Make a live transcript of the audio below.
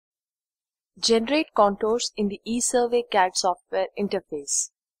Generate contours in the ESurvey CAD software interface.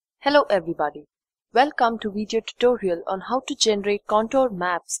 Hello everybody. Welcome to video tutorial on how to generate contour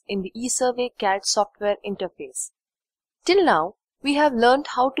maps in the ESurvey CAD software interface. Till now, we have learned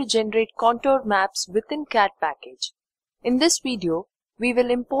how to generate contour maps within CAD Package. In this video, we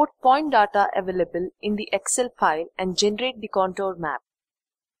will import point data available in the Excel file and generate the contour map.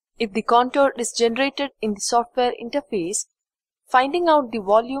 If the contour is generated in the software interface, finding out the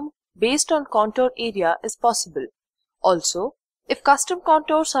volume based on contour area is possible. Also, if custom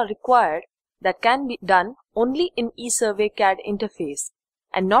contours are required, that can be done only in ESurvey CAD interface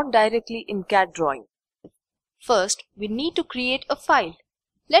and not directly in CAD Drawing. First, we need to create a file.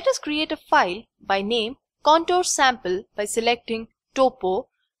 Let us create a file by name Contour Sample by selecting Topo,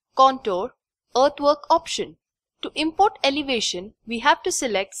 Contour, Earthwork Option. To import elevation, we have to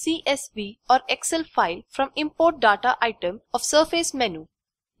select CSV or Excel file from Import Data item of Surface menu.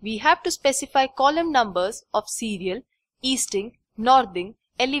 We have to specify column numbers of serial, easting, northing,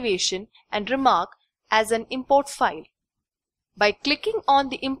 elevation and remark as an import file. By clicking on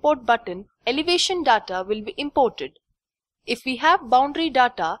the import button, elevation data will be imported. If we have boundary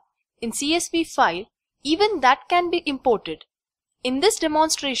data in CSV file, even that can be imported. In this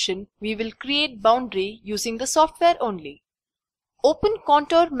demonstration, we will create boundary using the software only. Open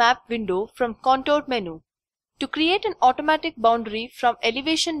Contour Map window from Contour menu. To create an automatic boundary from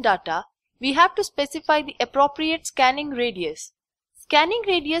elevation data, we have to specify the appropriate scanning radius. Scanning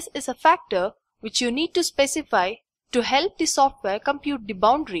radius is a factor which you need to specify to help the software compute the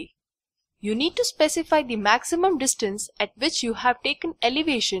boundary. You need to specify the maximum distance at which you have taken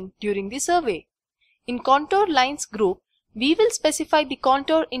elevation during the survey. In Contour Lines group, we will specify the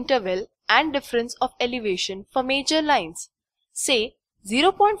contour interval and difference of elevation for major lines. Say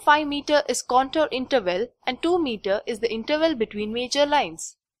 0.5 meter is contour interval and 2 meter is the interval between major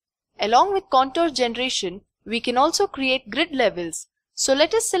lines. Along with contour generation, we can also create grid levels. So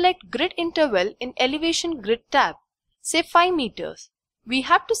let us select grid interval in elevation grid tab. Say 5 meters. We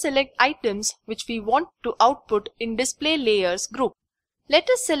have to select items which we want to output in display layers group. Let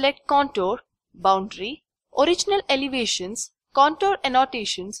us select contour, boundary, original elevations, contour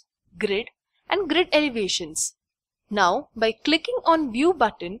annotations, grid and grid elevations. Now, by clicking on View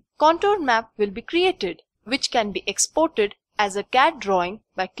button, contour map will be created, which can be exported as a CAD drawing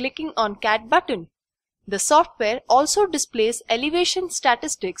by clicking on CAD button. The software also displays elevation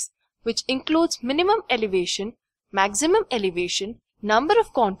statistics, which includes minimum elevation, maximum elevation, number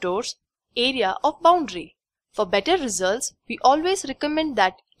of contours, area of boundary. For better results, we always recommend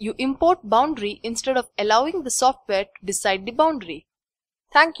that you import boundary instead of allowing the software to decide the boundary.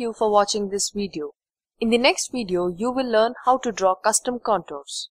 Thank you for watching this video. In the next video, you will learn how to draw custom contours.